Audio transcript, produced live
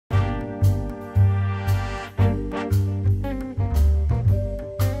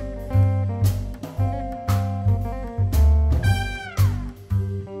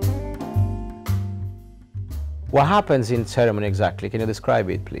What happens in ceremony exactly? Can you describe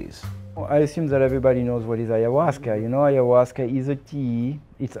it, please? I assume that everybody knows what is ayahuasca. You know, ayahuasca is a tea.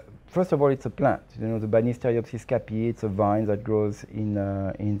 First of all, it's a plant. You know, the Banisteriopsis capi, it's a vine that grows in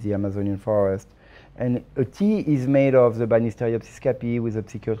the Amazonian forest. And a tea is made of the Banisteriopsis capi with the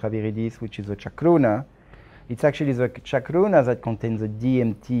Psychotria viridis, which is a chacruna. It's actually the chacruna that contains the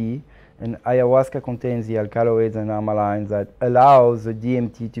DMT, and ayahuasca contains the alkaloids and amylines that allows the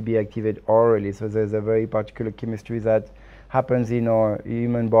DMT to be activated orally. So there's a very particular chemistry that happens in our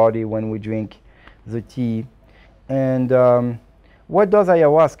human body when we drink the tea. And what does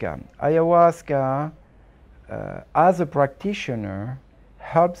ayahuasca? Ayahuasca, as a practitioner,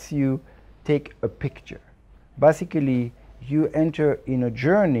 helps you take a picture. Basically, you enter in a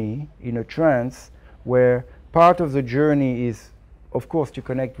journey, in a trance, where part of the journey is, of course, to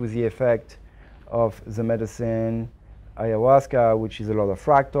connect with the effect of the medicine, ayahuasca, which is a lot of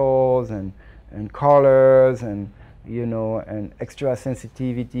fractals and colors and, you know, and extra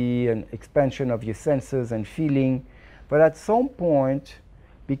sensitivity and expansion of your senses and feeling. But at some point,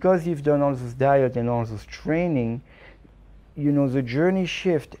 because you've done all this diet and all this training, you know, the journey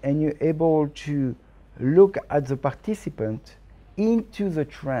shifts and you're able to look at the participant into the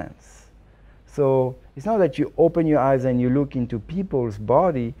trance. So it's not that you open your eyes and you look into people's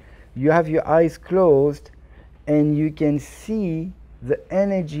body. You have your eyes closed and you can see the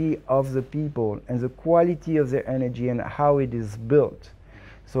energy of the people and the quality of their energy and how it is built.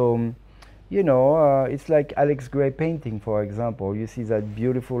 So, you know, it's like Alex Gray painting, for example. You see that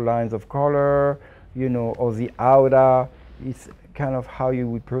beautiful lines of color, you know, or the aura. It's kind of how you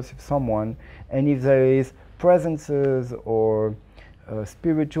would perceive someone. And if there is presences or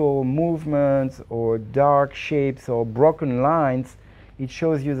spiritual movements or dark shapes or broken lines, it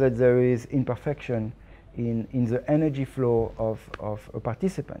shows you that there is imperfection in the energy flow of a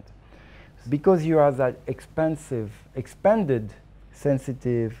participant. Because you are that expansive, expanded,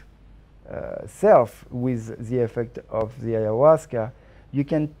 sensitive self with the effect of the ayahuasca, you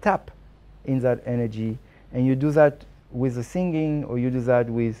can tap in that energy, and you do that with the singing, or you do that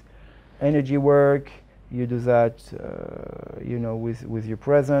with energy work, you do that, you know, with your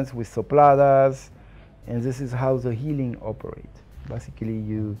presence, with sopladas, and this is how the healing operates. Basically,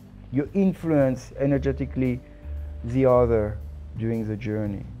 you influence energetically the other during the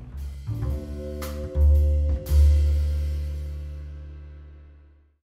journey.